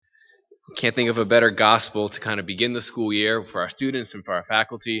Can't think of a better gospel to kind of begin the school year for our students and for our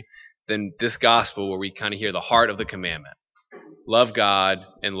faculty than this gospel, where we kind of hear the heart of the commandment: love God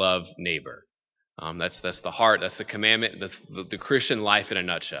and love neighbor. That's the heart. That's the commandment. That's the Christian life in a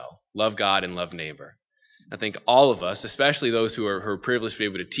nutshell. Love God and love neighbor. I think all of us, especially those who are privileged to be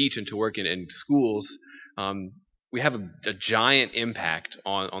able to teach and to work in schools, we have a giant impact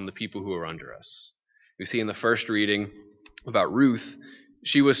on the people who are under us. We see in the first reading about Ruth,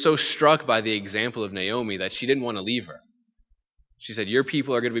 she was so struck by the example of Naomi that she didn't want to leave her. She said, your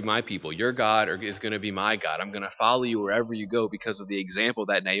people are going to be my people. Your God is going to be my God. I'm going to follow you wherever you go because of the example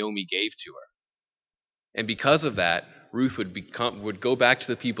that Naomi gave to her. And because of that, Ruth would go back to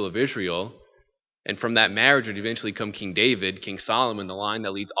the people of Israel, and from that marriage would eventually come King David, King Solomon, the line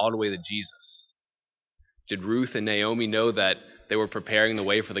that leads all the way to Jesus. Did Ruth and Naomi know that they were preparing the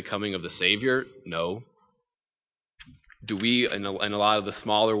way for the coming of the Savior? No. Do we, in a lot of the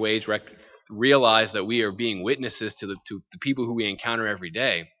smaller ways, realize that we are being witnesses to the people who we encounter every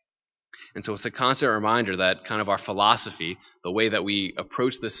day? And so it's a constant reminder that kind of our philosophy, the way that we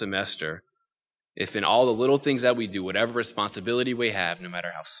approach this semester, if in all the little things that we do, whatever responsibility we have, no matter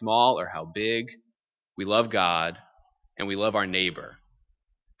how small or how big, we love God and we love our neighbor.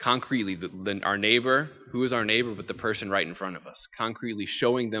 Concretely, our neighbor, who is our neighbor but the person right in front of us? Concretely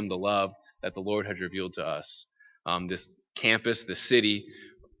showing them the love that the Lord has revealed to us. This campus, this city,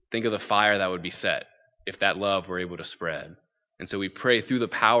 think of the fire that would be set if that love were able to spread. And so we pray through the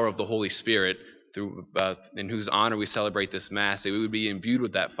power of the Holy Spirit, in whose honor we celebrate this Mass, that we would be imbued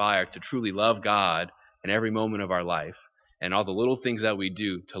with that fire to truly love God in every moment of our life, and all the little things that we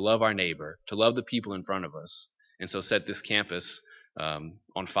do to love our neighbor, to love the people in front of us, and so set this campus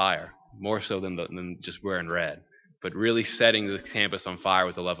on fire, more so than just wearing red, but really setting the campus on fire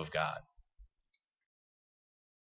with the love of God.